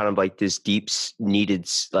been kind of like this needed,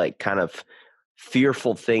 like kind of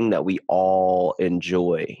fearful thing that we all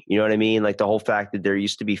enjoy. You know what I mean? Like the whole fact that there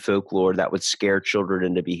used to be folklore that would scare children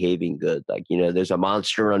into behaving good. Like, there's a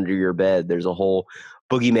monster under your bed, there's a whole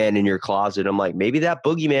boogeyman in your closet. I'm like, maybe that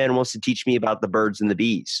boogeyman wants to teach me about the birds and the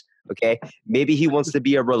bees. Okay. Maybe he wants to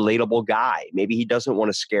be a relatable guy. Maybe he doesn't want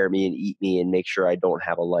to scare me and eat me and make sure I don't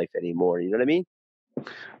have a life anymore. You know what I mean?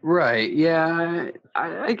 right. Yeah,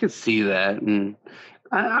 I could see that. And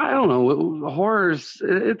I don't know. Horror's,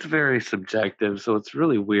 it's very subjective. So it's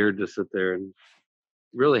really weird to sit there and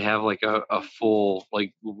really have like a full,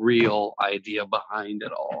 like real idea behind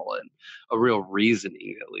it all and a real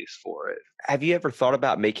reasoning, at least for it. Have you ever thought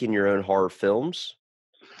about making your own horror films?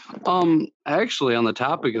 Actually, on the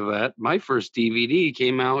topic of that, my first DVD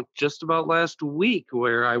came out just about last week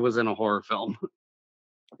where I was in a horror film.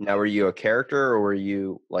 Now, were you a character or were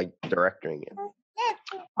you like directing it?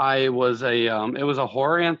 It was a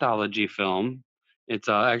horror anthology film. It's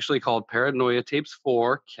actually called Paranoia Tapes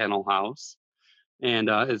 4 Kennel House. And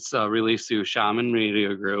it's released through Shaman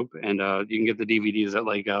Media Group, and you can get the DVDs at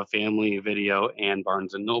like Family Video and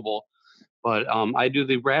Barnes and Noble. But I do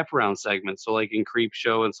the wraparound segments, so like in Creep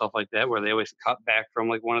Show and stuff like that, where they always cut back from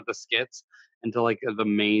like one of the skits into like the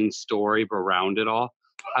main story around it all.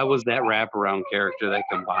 I was that wraparound character that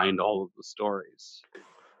combined all of the stories.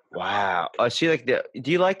 Wow. I see. Like,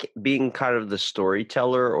 do you like being kind of the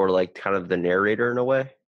storyteller or like kind of the narrator in a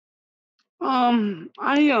way? Um,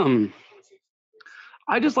 I um,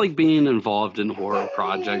 I just like being involved in horror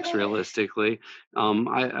projects realistically.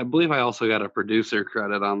 I believe I also got a producer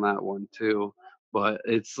credit on that one too. But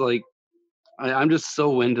it's like I'm just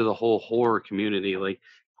so into the whole horror community. Like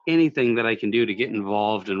anything that I can do to get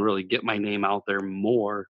involved and really get my name out there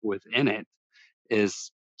more within it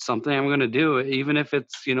is something I'm going to do, even if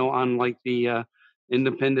it's on like the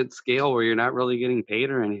independent scale where you're not really getting paid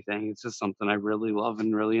or anything. It's just something I really love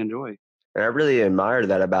and really enjoy. And I really admire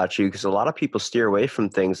that about you because a lot of people steer away from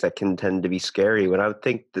things that can tend to be scary. When I would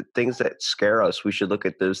think that things that scare us, we should look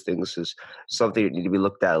at those things as something that need to be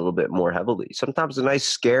looked at a little bit more heavily. Sometimes a nice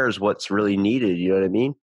scare is what's really needed. You know what I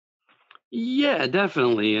mean? Yeah,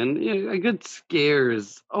 definitely. And a good scare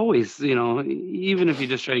is always, even if you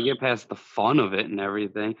just try to get past the fun of it and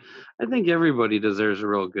everything, I think everybody deserves a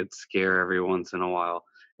real good scare every once in a while.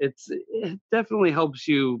 It definitely helps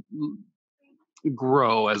you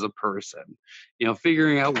grow as a person,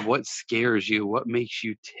 figuring out what scares you, what makes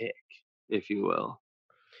you tick, if you will.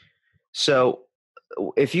 So,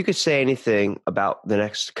 if you could say anything about the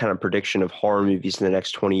next kind of prediction of horror movies in the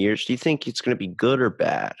next 20 years, do you think it's going to be good or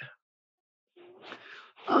bad?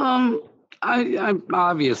 Um, I'm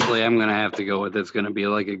obviously I'm gonna have to go with it's gonna be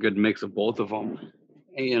like a good mix of both of them.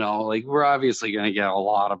 Like we're obviously gonna get a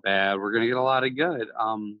lot of bad. We're gonna get a lot of good.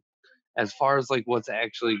 As far as like what's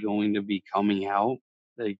actually going to be coming out,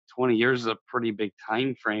 like 20 years is a pretty big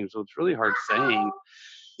time frame, so it's really hard saying.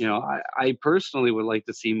 I personally would like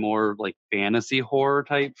to see more like fantasy horror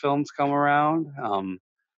type films come around.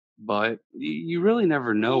 But you really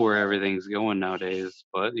never know where everything's going nowadays.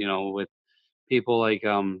 But with people like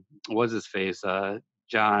what's his face,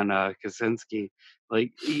 John Krasinski,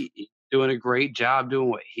 like he doing a great job doing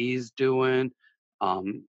what he's doing.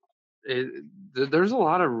 Um, there's a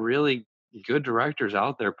lot of really good directors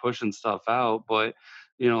out there pushing stuff out, but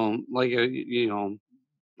like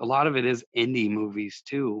a lot of it is indie movies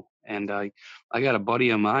too. And I got a buddy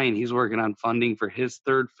of mine. He's working on funding for his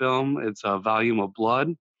third film. It's a Volume of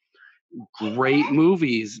Blood. Great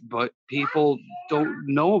movies, but people don't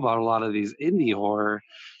know about a lot of these indie horror.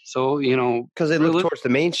 So Because they look towards the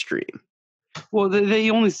mainstream. well, they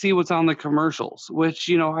only see what's on the commercials, which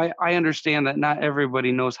I understand that not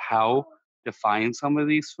everybody knows how to find some of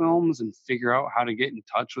these films and figure out how to get in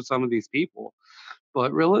touch with some of these people.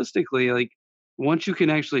 But realistically, like once you can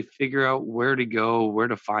actually figure out where to go, where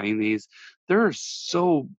to find these, there are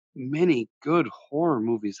so many good horror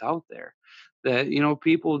movies out there that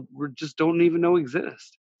people just don't even know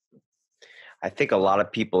exist. I think a lot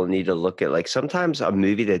of people need to look at like sometimes a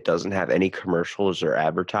movie that doesn't have any commercials or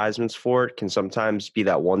advertisements for it can sometimes be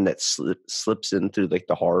that one that slips in through like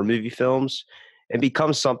the horror movie films and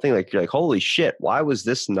becomes something like you're like, holy shit, why was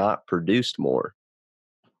this not produced more?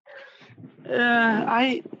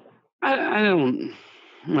 I I don't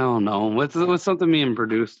know. With something being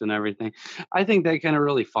produced and everything, I think that kind of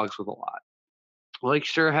really fucks with a lot. Like,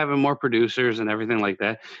 sure, having more producers and everything like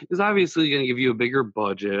that is obviously going to give you a bigger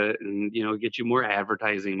budget and get you more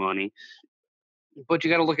advertising money. But you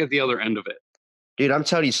got to look at the other end of it. Dude, I'm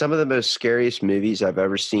telling you, some of the most scariest movies I've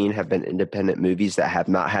ever seen have been independent movies that have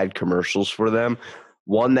not had commercials for them.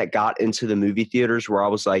 One that got into the movie theaters where I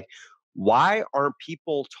was like, why aren't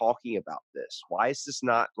people talking about this? Why is this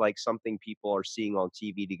not like something people are seeing on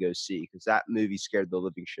TV to go see? Because that movie scared the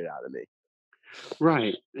living shit out of me.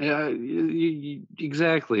 Right. Yeah,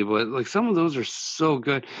 exactly. But like some of those are so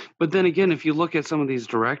good. But then again, if you look at some of these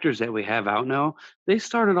directors that we have out now, they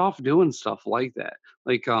started off doing stuff like that.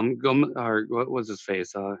 Like or what was his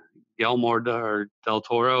face? Or Del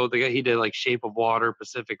Toro. The guy he did like Shape of Water,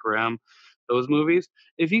 Pacific Rim, those movies.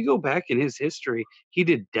 If you go back in his history, he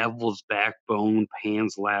did Devil's Backbone,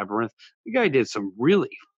 Pan's Labyrinth. The guy did some really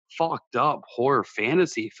fucked up horror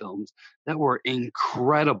fantasy films that were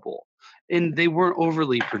incredible, and they weren't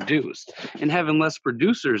overly produced. And having less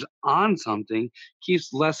producers on something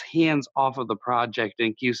keeps less hands off of the project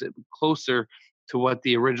and keeps it closer to what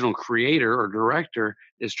the original creator or director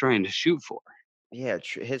is trying to shoot for. Yeah, it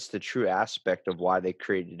hits the true aspect of why they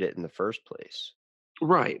created it in the first place.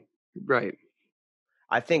 Right, right.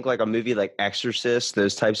 I think like a movie like Exorcist,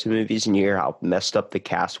 those types of movies, and you hear how messed up the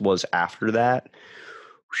cast was after that.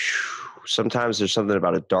 Sometimes there's something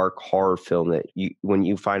about a dark horror film that when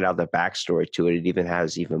you find out the backstory to it, it even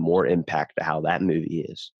has even more impact to how that movie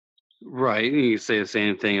is. Right. You say the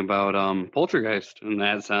same thing about Poltergeist in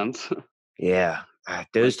that sense. Yeah,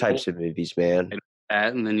 those Like types of movies, man.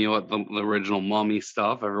 that, and then the original Mummy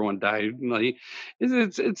stuff. Everyone died. Like,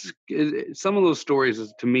 some of those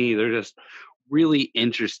stories to me they're just really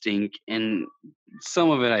interesting, and some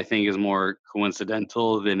of it I think is more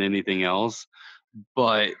coincidental than anything else.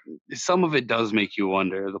 But some of it does make you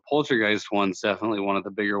wonder. The Poltergeist one's definitely one of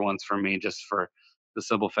the bigger ones for me, just for the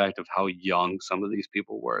simple fact of how young some of these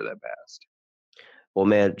people were that passed. Well,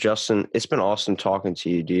 man, Justin, it's been awesome talking to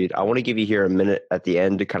you, dude. I want to give you here a minute at the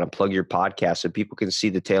end to kind of plug your podcast so people can see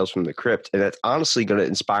the Tales from the Crypt. And that's honestly going to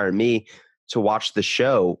inspire me to watch the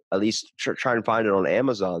show, at least try and find it on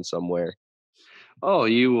Amazon somewhere. Oh,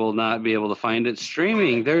 you will not be able to find it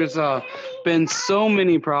streaming. There's been so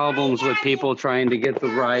many problems with people trying to get the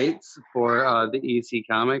rights for the EC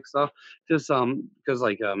comic stuff. Just because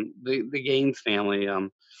like the Gaines family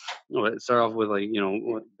well, it started off with like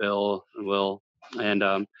Bill and Will,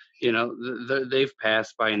 and they've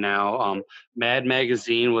passed by now. Mad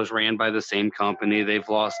Magazine was ran by the same company. They've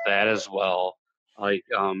lost that as well. Like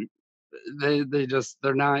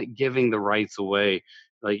they're not giving the rights away.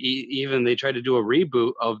 Like even they tried to do a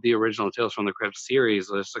reboot of the original Tales from the Crypt series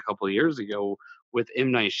just a couple of years ago with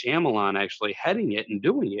M. Night Shyamalan actually heading it and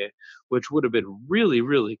doing it, which would have been really,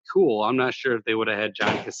 really cool. I'm not sure if they would have had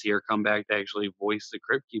John Cassier come back to actually voice the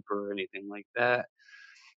Crypt Keeper or anything like that.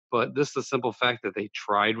 But just the simple fact that they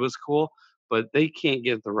tried was cool, but they can't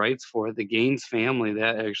get the rights for it. The Gaines family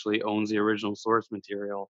that actually owns the original source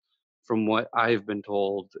material, from what I've been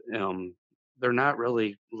told, they're not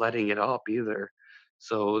really letting it up either.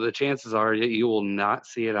 So the chances are that you will not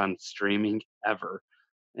see it on streaming ever.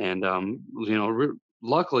 And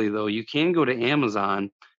luckily though, you can go to Amazon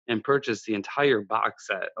and purchase the entire box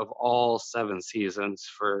set of all 7 seasons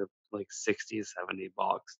for like 60,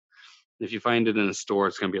 $70. If you find it in a store,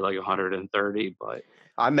 it's going to be like 130. But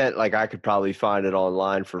I meant like I could probably find it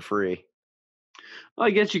online for free. well,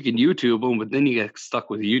 I guess you can YouTube them, but then you get stuck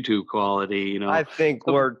with YouTube quality. I think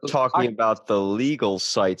Those- we're those talking about the legal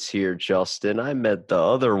sites here, Justin. I meant the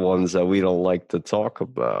other ones that we don't like to talk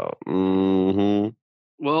about.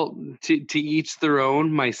 Well, to each their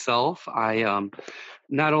own. Myself, I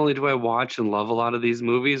not only do I watch and love a lot of these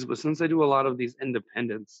movies, but since I do a lot of these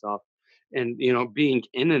independent stuff, and being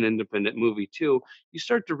in an independent movie too, you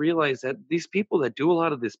start to realize that these people that do a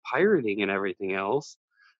lot of this pirating and everything else,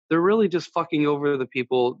 they're really just fucking over the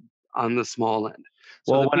people on the small end.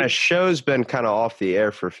 So Well, the when a people. show's been kind of off the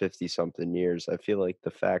air for 50 something years, I feel like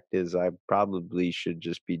the fact is I probably should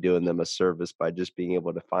just be doing them a service by just being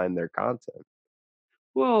able to find their content.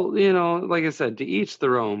 Well, like I said, to each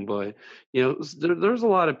their own, but there's a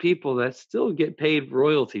lot of people that still get paid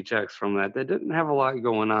royalty checks from that didn't have a lot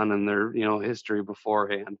going on in their history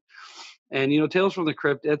beforehand. And Tales from the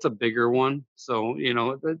Crypt, it's a bigger one, so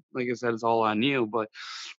like I said, it's all on you. But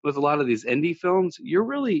with a lot of these indie films, you're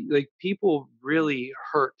really like people really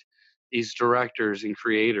hurt these directors and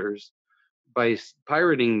creators by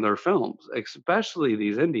pirating their films, especially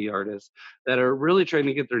these indie artists that are really trying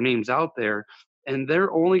to get their names out there. And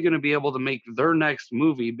they're only going to be able to make their next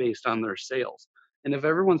movie based on their sales. And if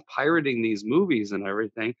everyone's pirating these movies and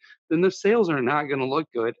everything, then the sales are not going to look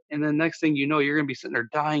good. And then next thing you know, you're going to be sitting there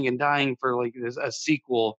dying and dying for like a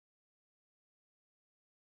sequel,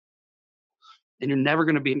 and you're never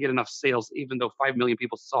going to be get enough sales, even though 5 million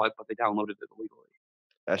people saw it, but they downloaded it illegally.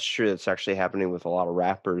 That's true. It's actually happening with a lot of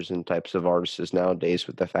rappers and types of artists nowadays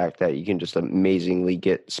with the fact that you can just amazingly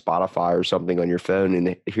get Spotify or something on your phone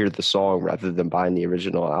and hear the song rather than buying the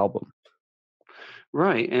original album.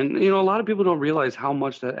 Right. And a lot of people don't realize how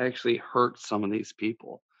much that actually hurts some of these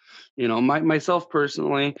people. Myself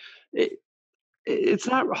personally, it's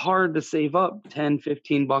not hard to save up 10,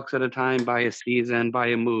 $15 at a time, buy a season, buy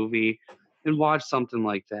a movie, and watch something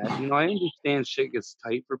like that. I understand shit gets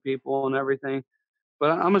tight for people and everything,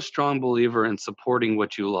 but I'm a strong believer in supporting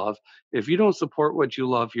what you love. If you don't support what you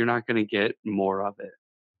love, you're not going to get more of it.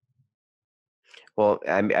 Well,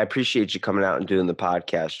 I appreciate you coming out and doing the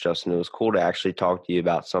podcast, Justin. It was cool to actually talk to you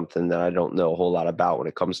about something that I don't know a whole lot about when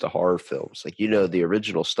it comes to horror films. Like, the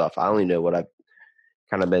original stuff. I only know what I've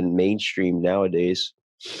kind of been mainstream nowadays.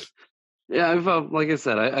 Yeah, I've like I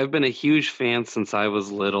said, I've been a huge fan since I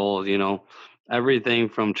was little. Everything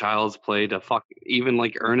from Child's Play to even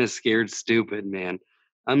like Ernest Scared Stupid. Man,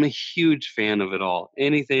 I'm a huge fan of it all.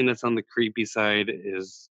 Anything that's on the creepy side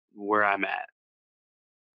is where I'm at.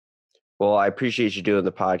 Well, I appreciate you doing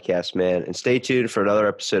the podcast, man. And stay tuned for another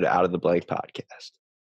episode of Out of the Blank podcast.